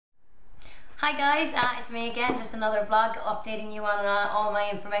Hi guys, it's me again, just another vlog updating you on all my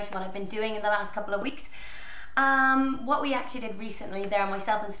information, what I've been doing in the last couple of weeks. What we actually did recently there,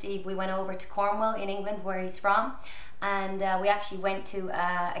 myself and Steve, we went over to Cornwall in England where he's from, and we actually went to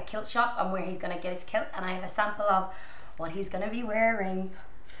a kilt shop and where he's going to get his kilt, and I have a sample of what he's going to be wearing.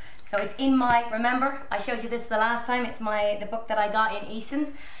 So it's in my, remember I showed you this the last time, it's the book that I got in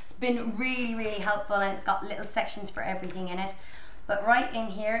Eason's. It's been really helpful, and it's got little sections for everything in it. But right in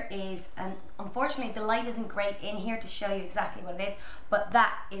here is, and unfortunately the light isn't great in here to show you exactly what it is, but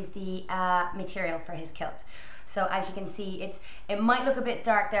that is the material for his kilt. So as you can see, it might look a bit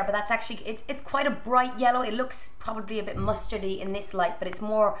dark there, but that's actually, it's quite a bright yellow. It looks probably a bit mustardy in this light, but it's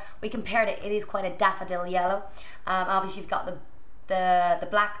more, we compared it, it is quite a daffodil yellow. Obviously you've got the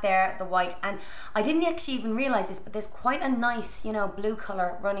black there, the white, and I didn't actually even realize this, but there's quite a nice, you know, blue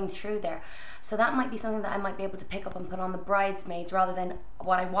color running through there. So that might be something that I might be able to pick up and put on the bridesmaids rather than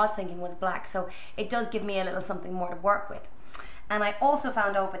what I was thinking was black. So it does give me a little something more to work with. And I also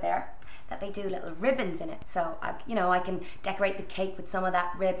found over there that they do little ribbons in it, so I can decorate the cake with some of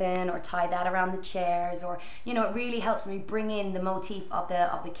that ribbon, or tie that around the chairs, or it really helps me bring in the motif of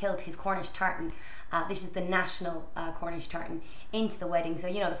the kilt, his Cornish Tartan. This is the national Cornish Tartan, into the wedding.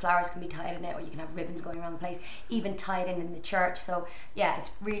 So the flowers can be tied in it, or you can have ribbons going around the place, even tied in the church. So yeah,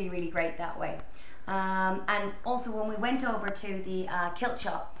 it's really great that way. And also when we went over to the kilt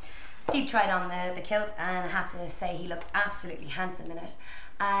shop, Steve tried on the kilt, and I have to say he looked absolutely handsome in it.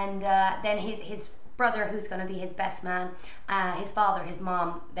 And then his brother, who's going to be his best man, his father, his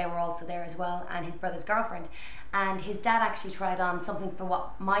mom, they were also there as well, and his brother's girlfriend. And his dad actually tried on something for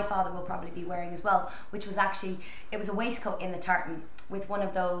what my father will probably be wearing as well, which was actually, it was a waistcoat in the tartan with one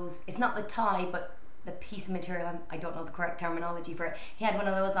of those, it's not the tie, but the piece of material, I don't know the correct terminology for it. He had one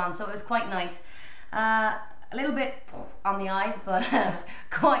of those on, so it was quite nice. A little bit on the eyes, but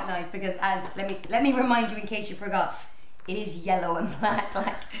quite nice, because let me remind you in case you forgot, it is yellow and black,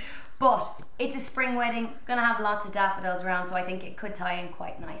 but it's a spring wedding, gonna have lots of daffodils around, so I think it could tie in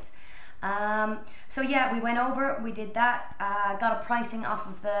quite nice. So yeah, we went over, we did that, got a pricing off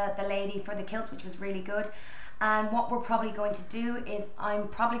of the lady for the kilts, which was really good. And what we're probably going to do is, I'm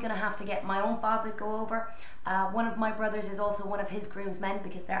probably going to have to get my own father to go over. One of my brothers is also one of his groomsmen,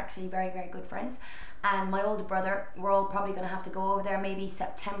 because they're actually very good friends. And my older brother, we're all probably going to have to go over there maybe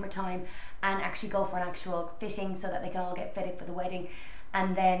September time and actually go for an actual fitting, so that they can all get fitted for the wedding.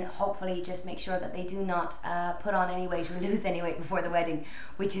 And then hopefully just make sure that they do not put on any weight or lose any weight before the wedding,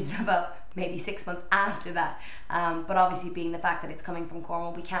 which is about maybe 6 months after that. But obviously, being the fact that it's coming from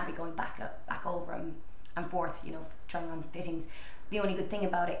Cornwall, we can't be going back over and forth, trying on fittings. The only good thing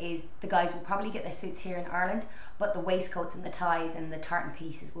about it is the guys will probably get their suits here in Ireland, but the waistcoats and the ties and the tartan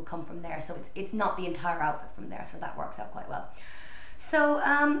pieces will come from there. So it's not the entire outfit from there, so that works out quite well. So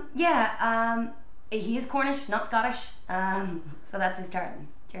yeah, he is Cornish, not Scottish, so that's his tartan.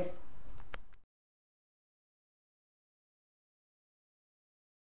 Cheers.